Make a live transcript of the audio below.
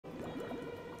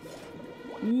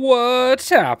What's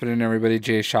happening, everybody?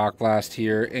 JayShockblast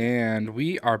here, and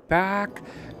we are back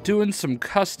doing some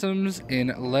customs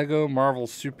in Lego Marvel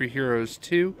Superheroes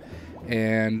 2.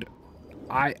 And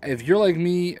if you're like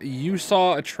me, you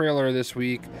saw a trailer this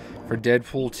week for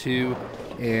Deadpool 2,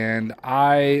 and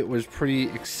I was pretty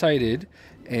excited.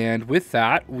 And with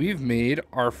that, we've made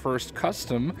our first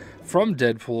custom from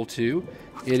Deadpool 2.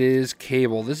 It is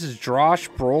Cable. This is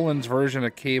Josh Brolin's version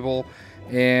of Cable.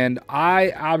 And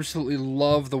I absolutely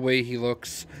love the way he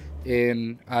looks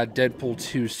in Deadpool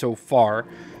 2 so far.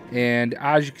 And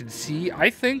as you can see, I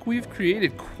think we've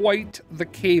created quite the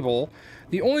Cable.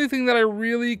 The only thing that I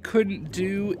really couldn't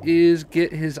do is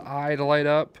get his eye to light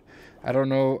up. I don't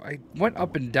know. I went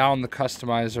up and down the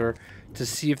customizer to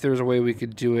see if there was a way we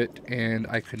could do it, and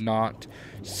I could not.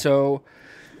 So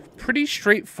pretty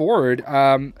straightforward.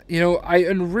 You know, I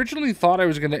originally thought I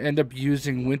was going to end up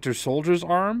using Winter Soldier's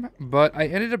arm, but I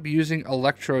ended up using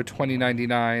Electro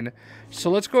 2099.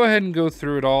 So let's go ahead and go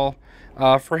through it all.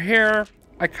 For hair,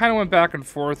 I kind of went back and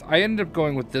forth. I ended up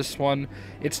going with this one.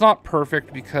 It's not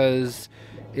perfect because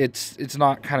it's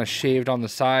not kind of shaved on the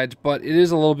sides, but it is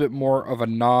a little bit more of a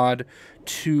nod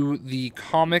to the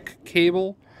comic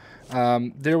Cable.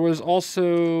 There was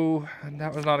also, and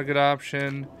that was not a good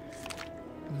option.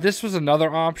 This was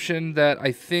another option that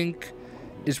I think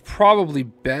is probably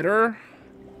better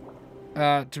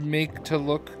to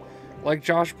look like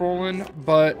Josh Brolin,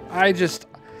 but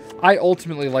I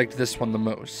ultimately liked this one the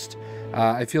most.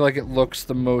 I feel like it looks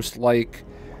the most like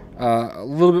a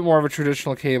little bit more of a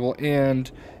traditional Cable, and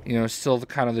you know, still the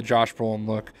kind of the Josh Brolin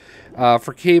look.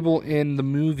 For Cable in the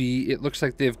movie, it looks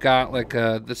like they've got like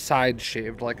the sides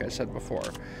shaved, like I said before.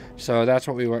 So that's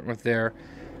what we went with there.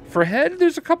 For head,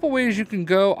 there's a couple ways you can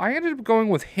go. I ended up going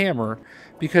with Hammer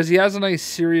because he has a nice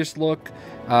serious look,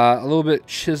 a little bit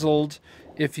chiseled,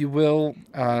 if you will.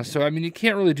 So, I mean, you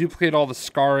can't really duplicate all the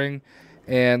scarring.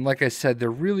 And like I said,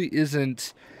 there really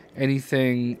isn't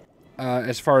anything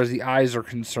as far as the eyes are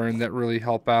concerned that really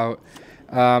help out.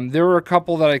 There were a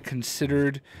couple that I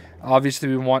considered. Obviously,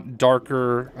 we want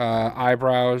darker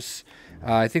eyebrows.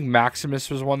 I think Maximus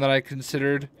was one that I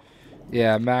considered.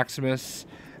 Yeah, Maximus.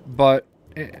 But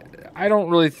I don't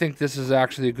really think this is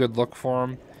actually a good look for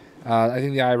him. I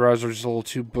think the eyebrows are just a little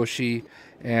too bushy,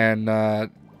 and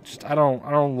just I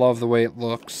don't love the way it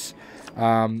looks.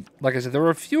 Like I said, there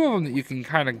were a few of them that you can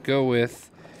kind of go with.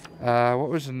 What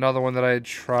was another one that I had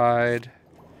tried?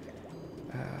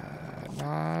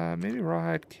 Maybe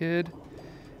Rawhide Kid.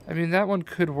 I mean, that one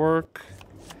could work.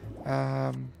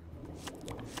 There's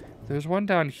one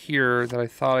down here that I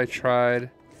thought I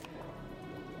tried.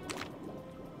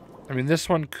 I mean, this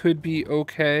one could be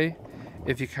okay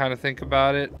if you kind of think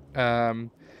about it.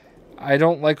 I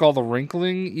don't like all the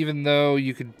wrinkling, even though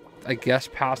you could, I guess,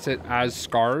 pass it as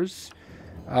scars.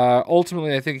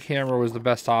 Ultimately, I think Hammer was the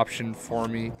best option for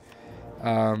me.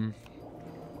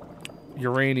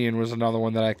 Uranian was another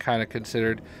one that I kind of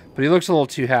considered, but he looks a little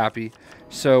too happy.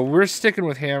 So we're sticking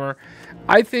with Hammer.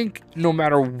 I think no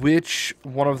matter which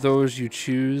one of those you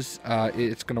choose,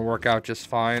 it's going to work out just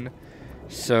fine.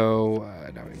 So,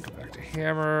 now we can go back to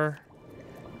Hammer.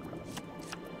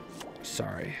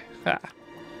 Sorry. Ha.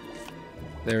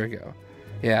 There we go.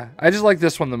 Yeah, I just like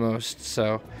this one the most,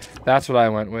 so that's what I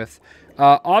went with.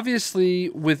 Obviously,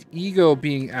 with Ego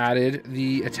being added,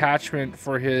 the attachment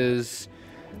for his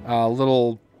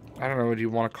little, I don't know what you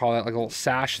want to call that, like a little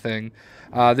sash thing.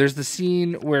 There's the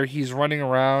scene where he's running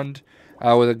around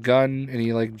with a gun, and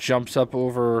he, like, jumps up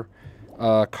over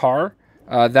a car.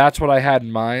 That's what I had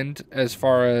in mind as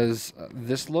far as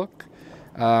this look.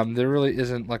 There really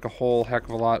isn't like a whole heck of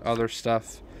a lot other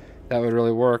stuff that would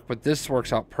really work, but this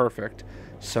works out perfect.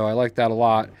 So I like that a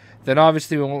lot. Then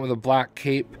obviously we went with a black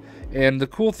cape, and the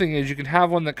cool thing is you can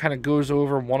have one that kind of goes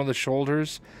over one of the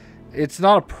shoulders. It's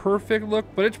not a perfect look,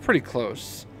 but it's pretty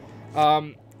close.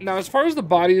 Now as far as the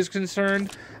body is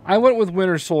concerned, I went with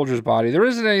Winter Soldier's body. There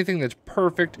isn't anything that's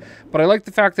perfect, but I like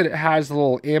the fact that it has the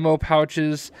little ammo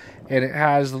pouches, and it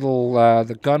has the little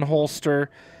the gun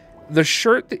holster. The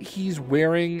shirt that he's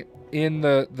wearing in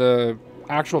the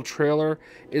actual trailer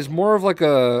is more of like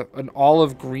an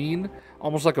olive green,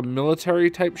 almost like a military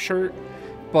type shirt,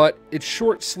 but it's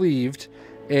short sleeved,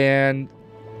 and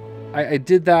I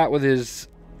did that with his,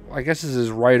 I guess is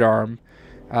his right arm.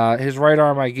 His right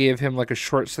arm, I gave him like a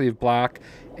short sleeve black,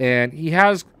 and he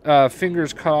has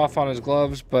fingers cut off on his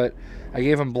gloves, but I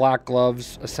gave him black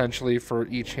gloves essentially for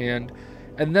each hand.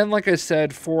 And then, like I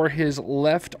said, for his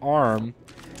left arm,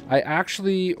 I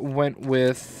actually went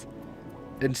with,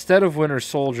 instead of Winter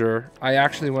Soldier, I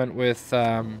actually went with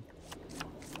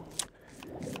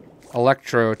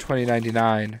Electro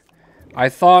 2099. I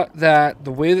thought that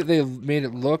the way that they made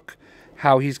it look,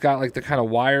 how he's got like the kind of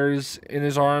wires in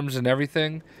his arms and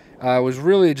everything, was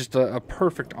really just a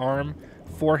perfect arm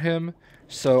for him.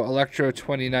 So Electro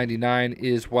 2099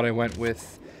 is what I went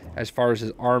with as far as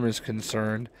his arm is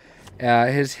concerned.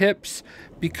 His hips,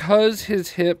 because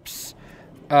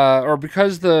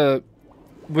the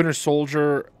Winter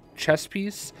Soldier chest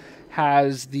piece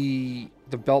has the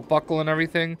belt buckle and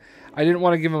everything, I didn't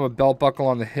want to give him a belt buckle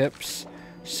on the hips.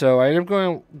 So I ended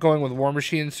up going with War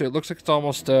Machine, so it looks like it's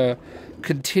almost a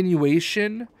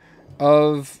continuation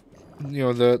of, you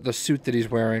know, the suit that he's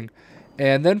wearing.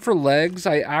 And then for legs,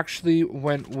 I actually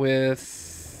went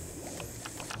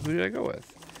with... Who did I go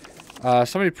with?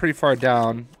 Somebody pretty far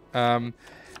down.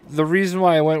 The reason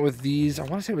why I went with these, I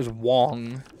want to say it was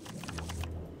Wong.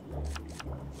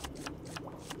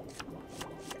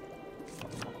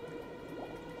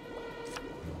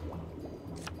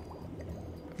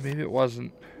 Maybe it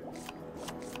wasn't.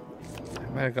 I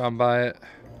might have gone by it.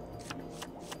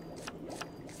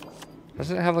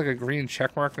 Doesn't it have like a green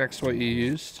check mark next to what you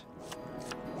used?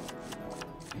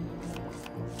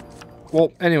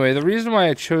 Well, anyway, the reason why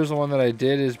I chose the one that I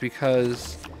did is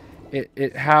because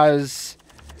it has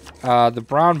the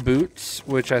brown boots,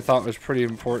 which I thought was pretty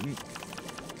important.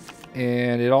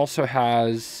 And it also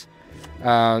has, you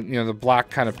know, the black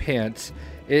kind of pants.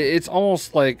 It's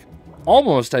almost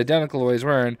identical to what he's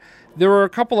wearing. There were a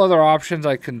couple other options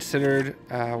I considered.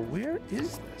 Where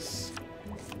is this?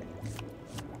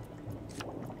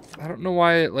 I don't know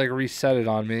why it like reset it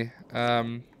on me.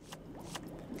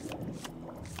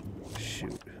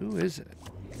 Shoot, who is it?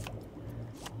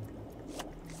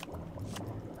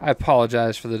 I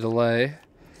apologize for the delay.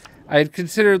 I had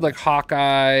considered like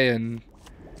Hawkeye and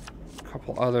a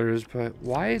couple others, but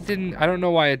I don't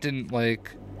know why it didn't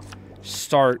like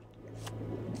start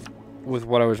with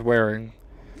what I was wearing.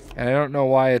 And I don't know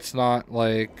why it's not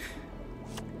like...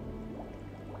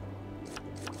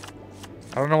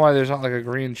 I don't know why there's not like a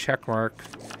green check mark.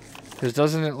 Because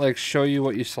doesn't it like show you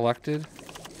what you selected?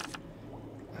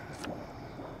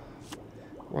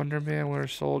 Wonder Man, Winter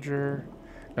Soldier.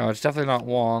 No, it's definitely not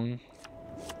Wong.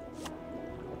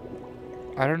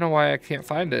 I don't know why I can't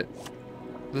find it.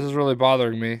 This is really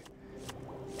bothering me.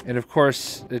 And of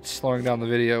course, it's slowing down the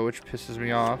video, which pisses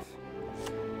me off.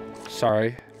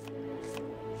 Sorry.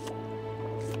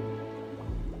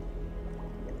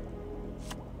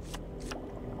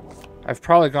 I've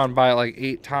probably gone by it like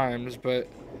 8 times, but...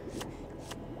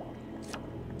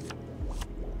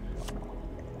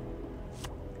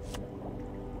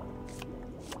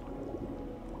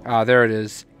 Ah, there it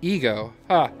is. Ego.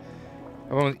 Ah.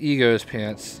 I went with Ego's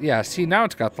pants. Yeah, see, now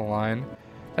it's got the line.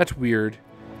 That's weird.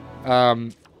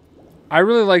 I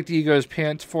really liked Ego's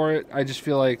pants for it. I just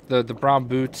feel like the brown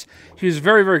boots... He was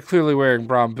very, very clearly wearing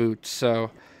brown boots,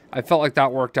 so I felt like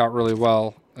that worked out really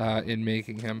well in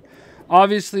making him.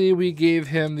 Obviously, we gave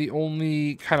him the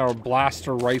only kind of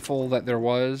blaster rifle that there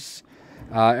was.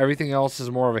 Everything else is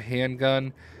more of a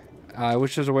handgun. I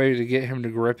wish there was a way to get him to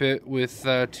grip it with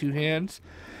 2 hands.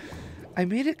 I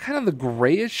made it kind of the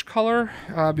grayish color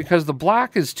because the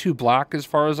black is too black as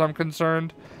far as I'm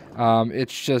concerned.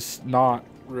 It's just not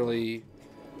really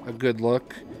a good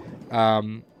look.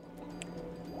 And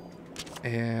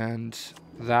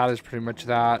that is pretty much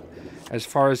that. As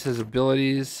far as his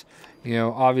abilities, you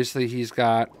know, obviously he's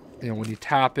got, you know, when you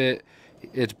tap it,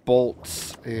 it's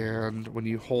bolts, and when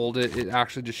you hold it, it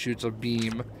actually just shoots a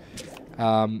beam.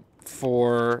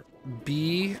 For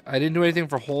B, I didn't do anything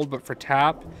for hold, but for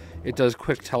tap, it does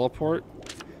quick teleport,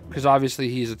 because obviously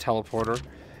he's a teleporter.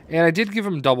 And I did give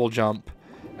him double jump.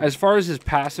 As far as his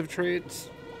passive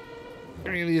traits, I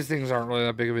mean, these things aren't really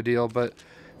that big of a deal, but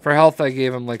for health, I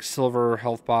gave him like silver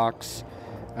health box,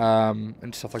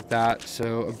 and stuff like that.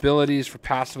 So abilities, for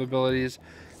passive abilities,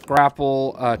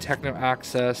 grapple, techno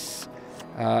access.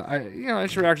 I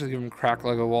should actually give him crack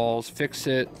Lego walls, fix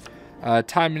it,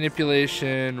 time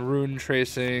manipulation, rune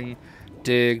tracing,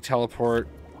 dig, teleport,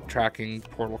 tracking,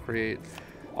 portal create,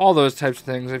 all those types of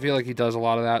things. I feel like he does a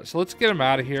lot of that. So let's get him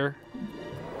out of here.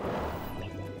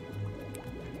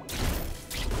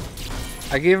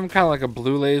 I gave him kind of like a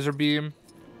blue laser beam.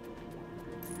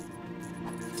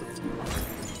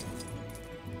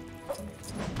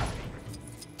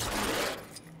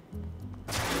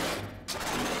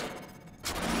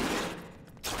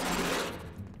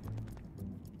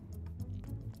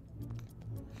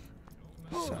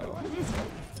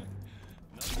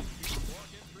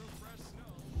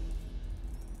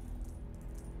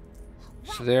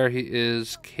 So there he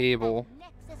is, Cable,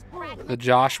 the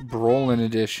Josh Brolin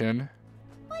edition.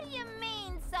 What do you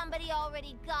mean somebody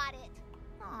already got it?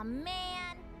 Aw,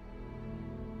 man.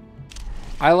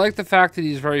 I like the fact that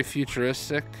he's very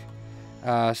futuristic. So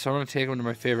I'm going to take him to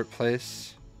my favorite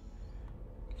place.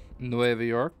 Nueva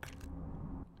York.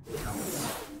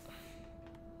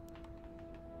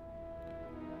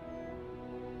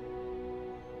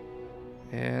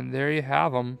 And there you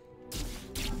have them.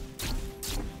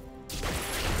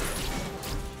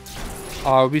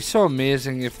 Oh, it would be so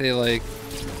amazing if they, like,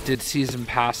 did season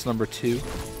pass number 2.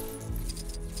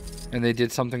 And they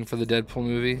did something for the Deadpool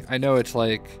movie. I know it's,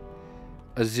 like,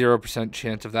 a 0%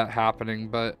 chance of that happening,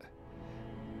 but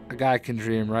a guy can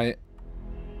dream, right?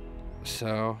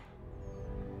 So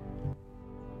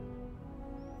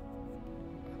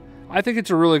I think it's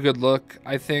a really good look.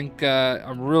 I think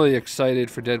I'm really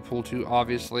excited for Deadpool 2,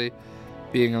 obviously,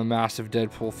 being a massive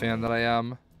Deadpool fan that I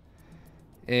am.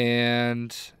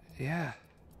 And yeah,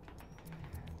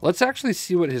 let's actually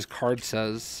see what his card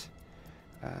says.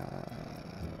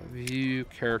 View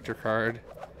character card.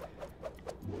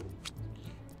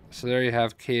 So there you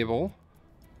have Cable.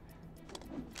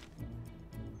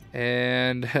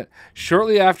 And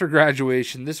shortly after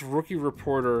graduation, this rookie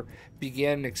reporter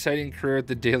began an exciting career at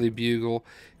the Daily Bugle,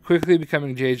 quickly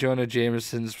becoming J. Jonah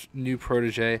Jameson's new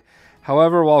protege.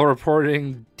 However, while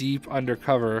reporting deep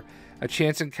undercover, a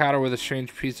chance encounter with a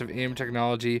strange piece of AIM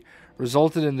technology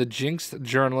resulted in the jinxed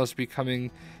journalist becoming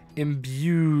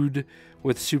imbued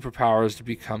with superpowers to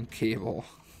become Cable.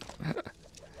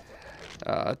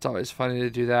 It's always funny to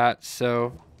do that.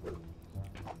 So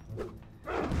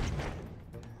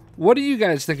what do you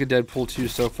guys think of Deadpool 2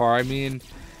 so far? I mean,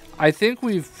 I think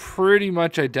we've pretty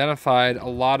much identified a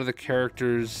lot of the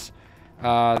characters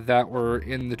that were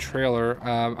in the trailer.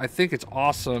 I think it's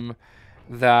awesome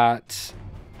that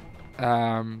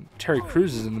Terry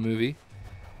Crews is in the movie,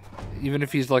 even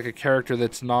if he's like a character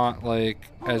that's not like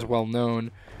as well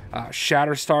known.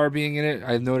 Shatterstar being in it,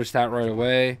 I noticed that right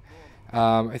away.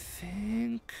 I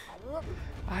think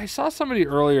I saw somebody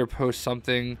earlier post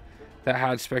something that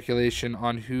had speculation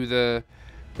on who the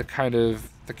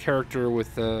character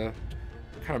with the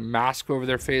kind of mask over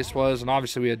their face was, and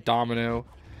obviously we had Domino.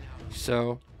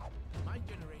 So,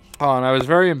 oh, and I was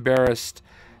very embarrassed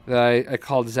that I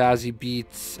called Zazie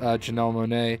Beetz Janelle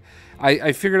Monáe.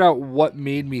 I figured out what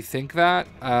made me think that.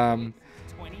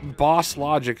 Boss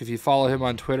Logic, if you follow him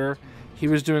on Twitter, he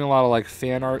was doing a lot of like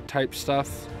fan art type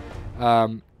stuff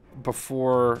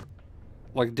before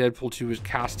like Deadpool 2's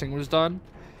casting was done.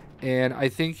 And I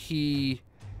think he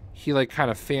like kind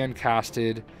of fan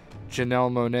casted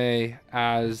Janelle Monáe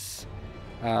as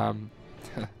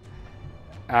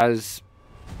as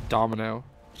Domino.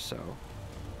 So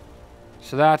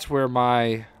that's where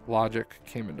my logic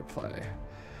came into play.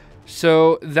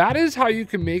 So that is how you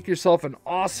can make yourself an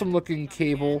awesome looking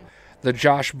Cable, the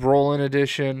Josh Brolin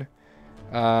edition.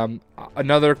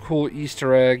 Another cool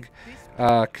Easter egg,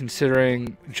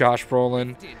 considering Josh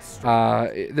Brolin.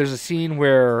 There's a scene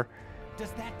where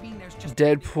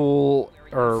Deadpool,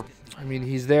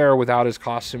 he's there without his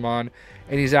costume on,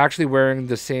 and he's actually wearing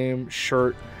the same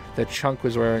shirt that Chunk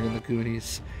was wearing in the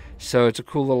Goonies. So it's a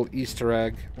cool little Easter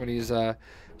egg when he's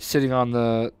sitting on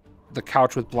the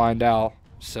couch with Blind Al.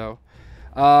 So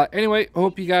anyway,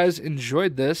 hope you guys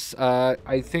enjoyed this.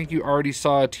 I think you already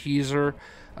saw a teaser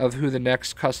of who the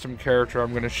next custom character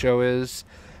I'm going to show is.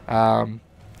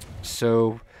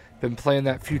 So been playing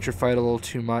that Future Fight a little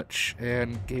too much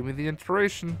and gave me the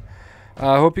inspiration.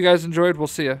 Hope you guys enjoyed. We'll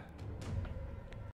see ya.